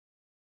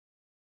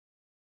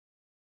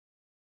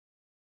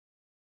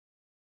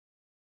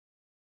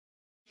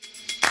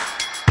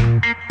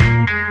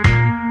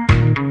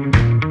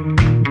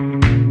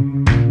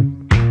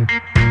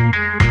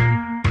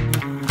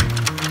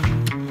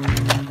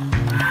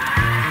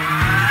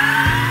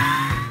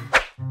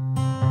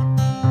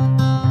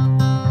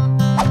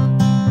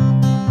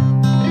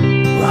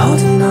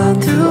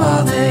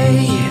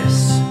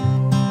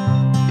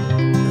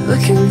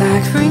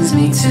like brings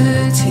me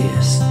to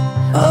tears.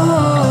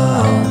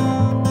 Oh,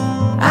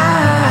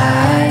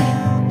 I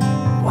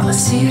wanna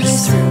see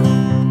this through.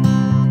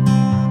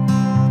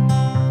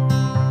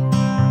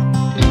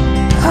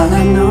 All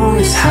I know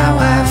is how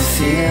I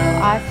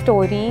feel. Our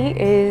story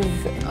is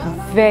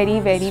very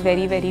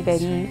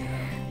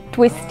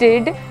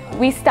twisted.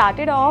 We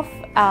started off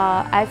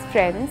as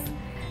friends,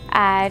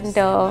 and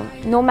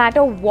no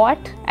matter what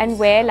and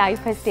where life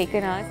has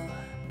taken us,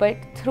 but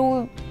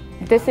through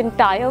this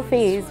entire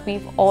phase,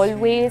 we've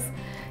always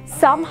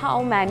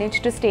somehow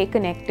managed to stay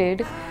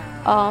connected.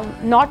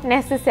 Not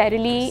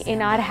necessarily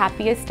in our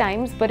happiest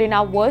times, but in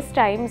our worst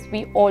times,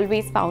 we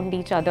always found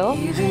each other.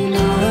 Even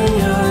on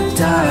your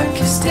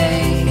darkest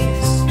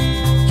days,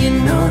 you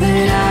know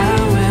that I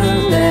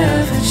will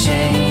never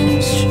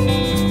change.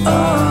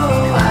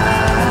 Oh, I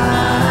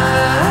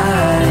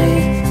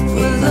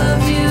will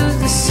love you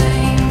the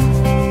same.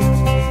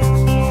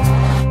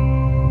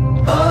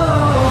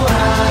 Oh,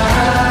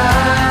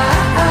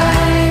 I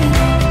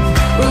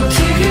will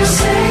keep you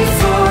safe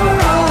for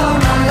all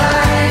my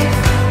life.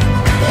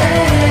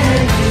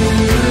 And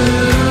you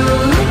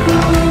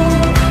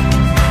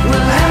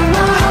will have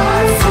my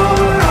heart for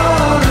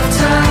all of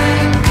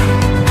time.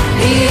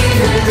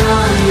 Even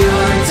on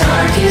your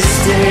darkest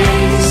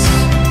days,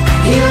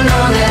 you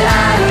know that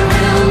I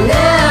will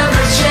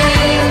never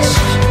change.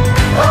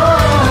 Oh,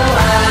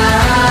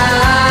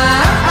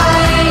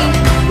 I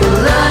will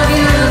love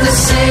you the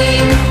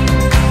same.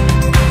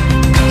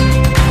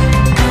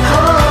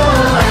 Oh,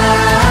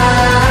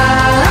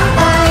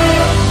 I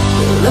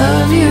will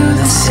love you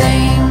the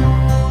same.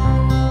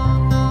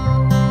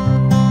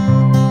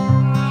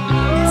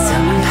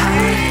 Tell me how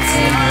to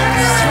take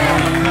this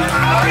turn.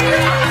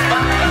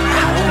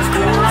 How I've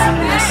grown from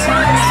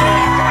lessons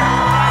learned.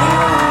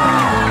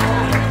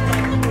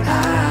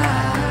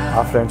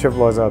 Our friendship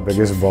was our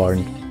biggest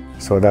bond,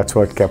 so that's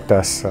what kept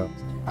us.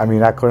 I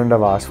mean, I couldn't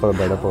have asked for a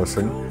better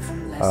person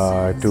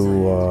to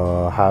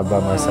have by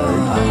my side.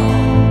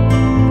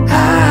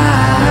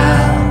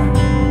 I'll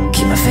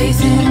keep my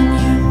faith in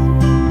you.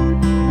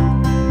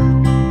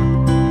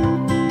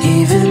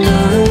 Even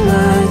on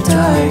my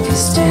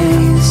darkest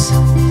days,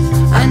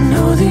 I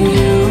know that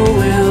you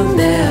will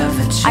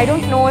never change. I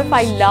don't know if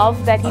I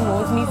love that he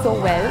knows me so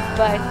well,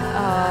 but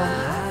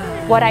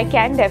what I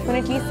can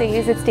definitely say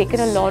is it's taken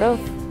a lot of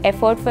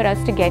effort for us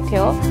to get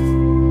here.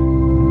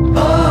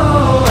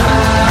 Oh,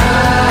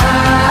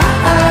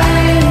 I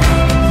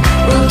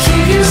will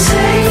keep you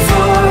safe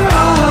for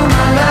all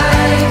my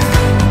life.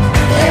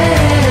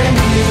 And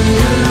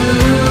you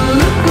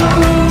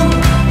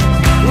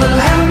will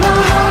have my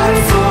heart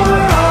for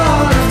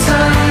all of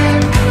time.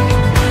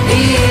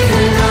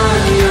 Even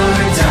on your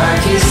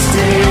darkest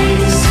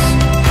days,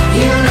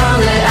 you know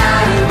that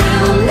I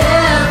will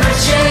never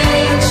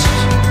change.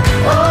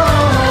 Oh,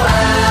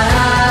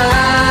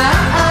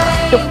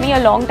 It took me a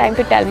long time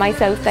to tell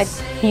myself that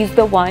he's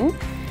the one,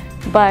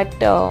 but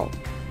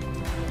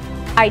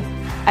I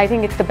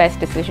think it's the best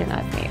decision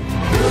I've made.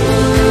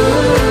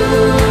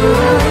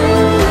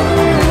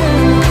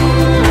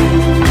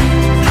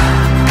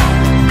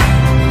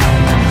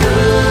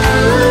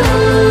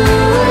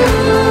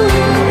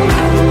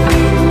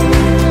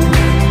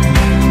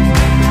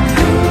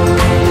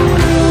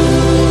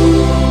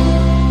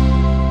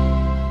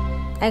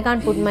 I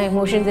can't put my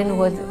emotions in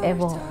words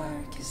ever.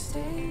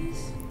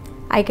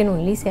 I can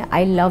only say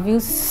I love you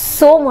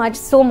so much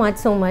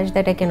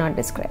that I cannot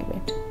describe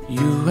it.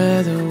 You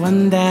were the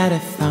one that I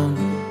found.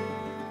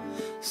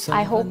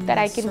 I hope that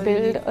I can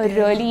build a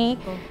really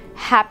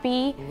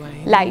happy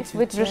life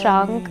with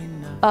Vrushank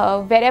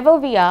wherever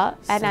we are,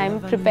 and I'm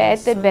prepared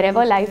that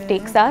wherever life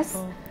takes us,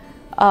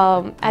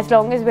 as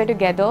long as we're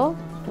together,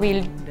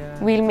 we'll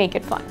make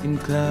it fun. In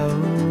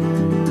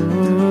closure,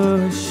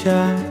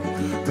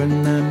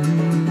 remember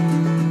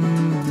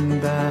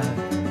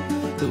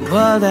the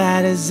world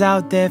that is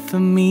out there for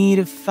me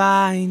to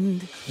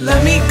find.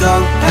 Let me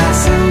go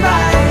passing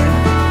by.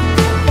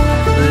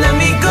 Let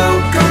me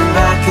go, come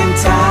back in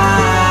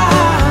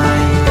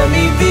time. Let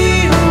me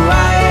be who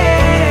I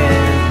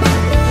am.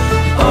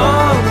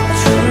 Oh,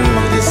 true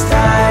this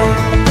time.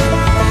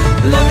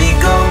 Let me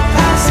go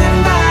passing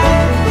by.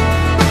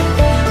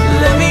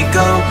 Let me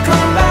go,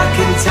 come back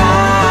in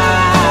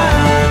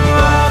time.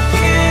 Walk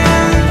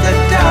in the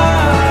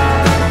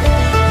dark,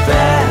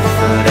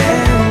 barefoot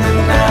in the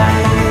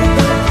night.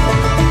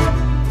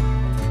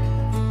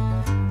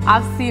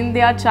 I've seen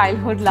their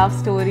childhood love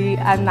story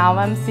and now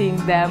I'm seeing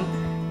them.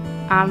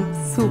 I'm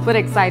super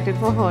excited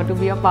for her to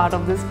be a part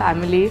of this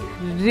family.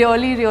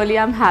 Really,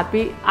 I'm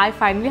happy. I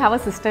finally have a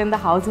sister in the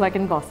house who I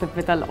can gossip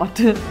with a lot.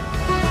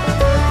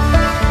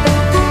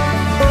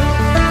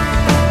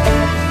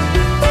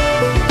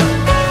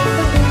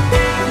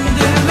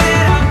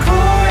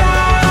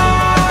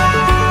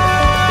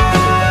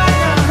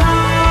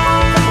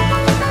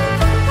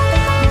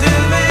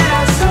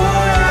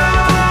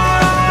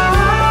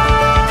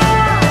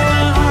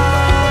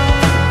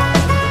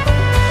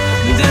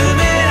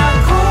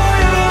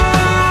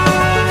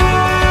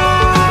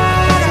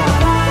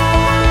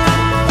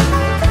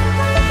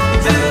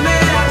 Del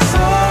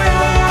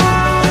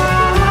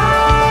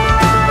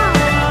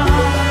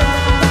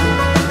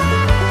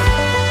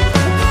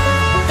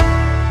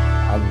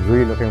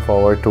looking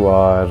forward to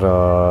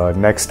our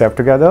next step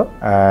together,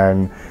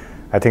 and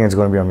I think it's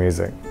going to be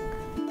amazing.